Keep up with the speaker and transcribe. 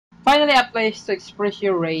finally a place to express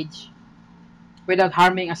your rage without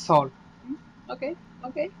harming a soul. Okay,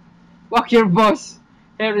 okay. Walk your boss.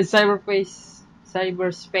 Here is cyberspace,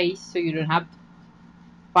 so you don't have to.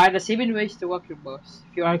 Find the 7 ways to walk your boss.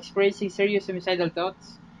 If you are experiencing serious suicidal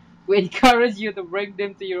thoughts, we encourage you to bring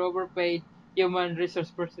them to your overpaid human resource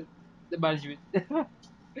person, the management.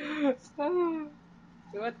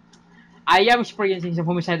 What? I am experiencing some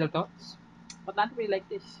homicidal thoughts, but not really like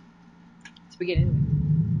this. Let's begin anyway.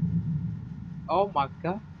 Oh my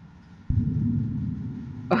god.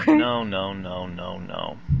 Okay. No.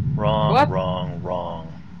 Wrong, What? wrong.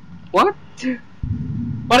 What?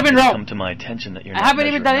 What have been wrong? Come to my attention that you're I not haven't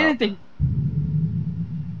even done measuring anything.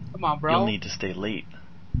 Come on, bro. You'll need to stay late.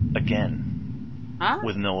 Again. Huh?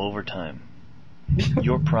 With no overtime.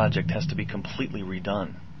 Your project has to be completely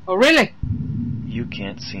redone. Oh, really? You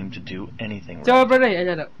can't seem to do anything right. So, brother, I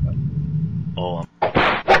don't know. Oh,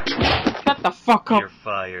 Shut the fuck up. you're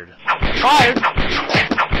fired. Fired?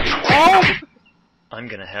 Oh! I'm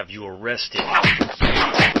gonna have you arrested.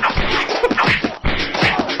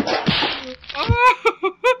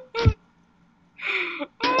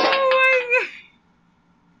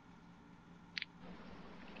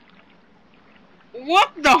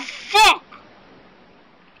 What the fuck?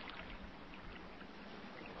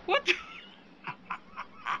 What the...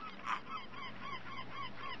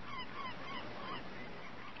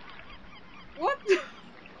 What the...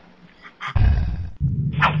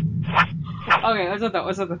 Okay, what's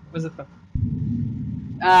that?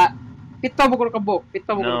 Pito mo ko kabuk.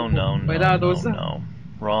 No.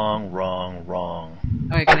 Wrong.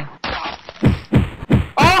 Okay, kani.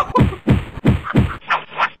 Oh!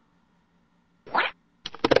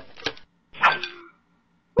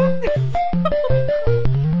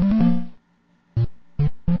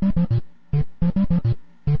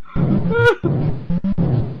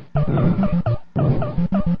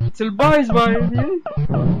 Silbais, man.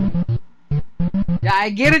 Yeah,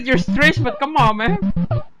 I get it, you're stressed, but come on, man.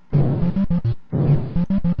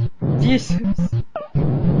 Jesus.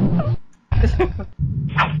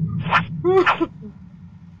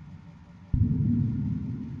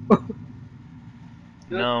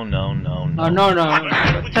 No. No.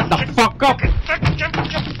 Shut the fuck up.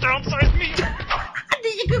 Downsize me. Hindi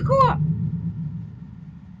niya kukuha.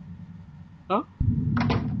 Huh?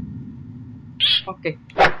 Okay.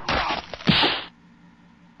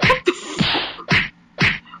 What the fuck?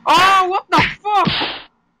 Oh, what the fuck?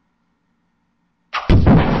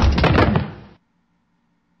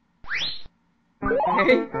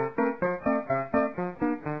 Okay.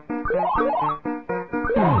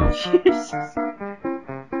 Jesus.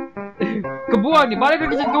 Kebuang nih, balik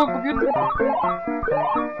lagi sentuh komputer.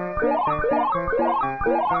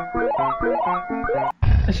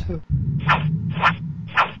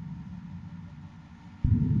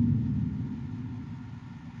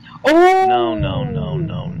 Oh! No.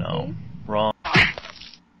 Wrong.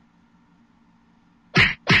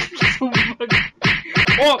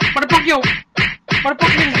 Oh, pada Pacquiao! Pada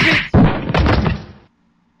Pacquiao is bitch!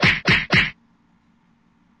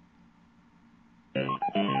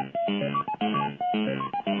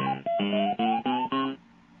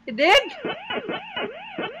 It did?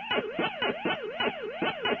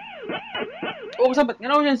 Oh, sabat nga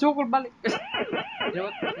naman yan, sukol balik. You know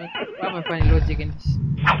what? Why am I finding logic in this?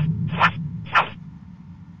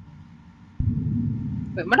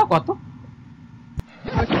 Wait, mana ko to?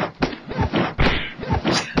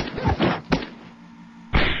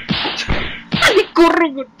 Ay,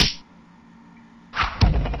 kurugod!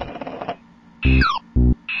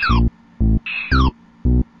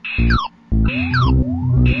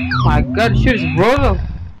 My god, shit is brutal.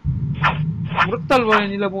 Brutal ba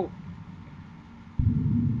nila mo?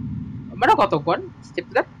 Mana ko to, Kwan?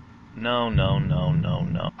 Step that? No.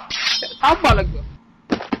 How about like that?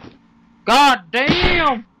 God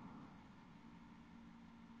damn!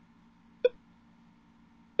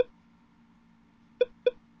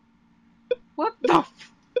 What the f...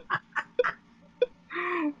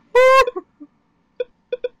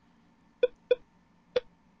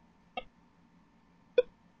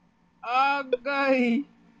 Agay!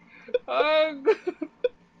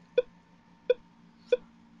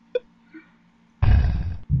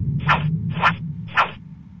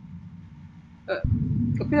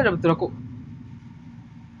 Kapila na betul aku?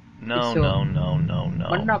 No.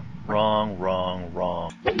 Mana? Wrong.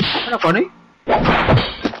 Mana ko ni?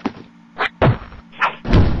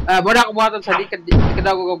 Wala ko buhatan sa di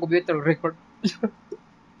kada ko computer record.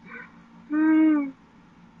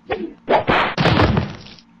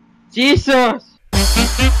 Jesus!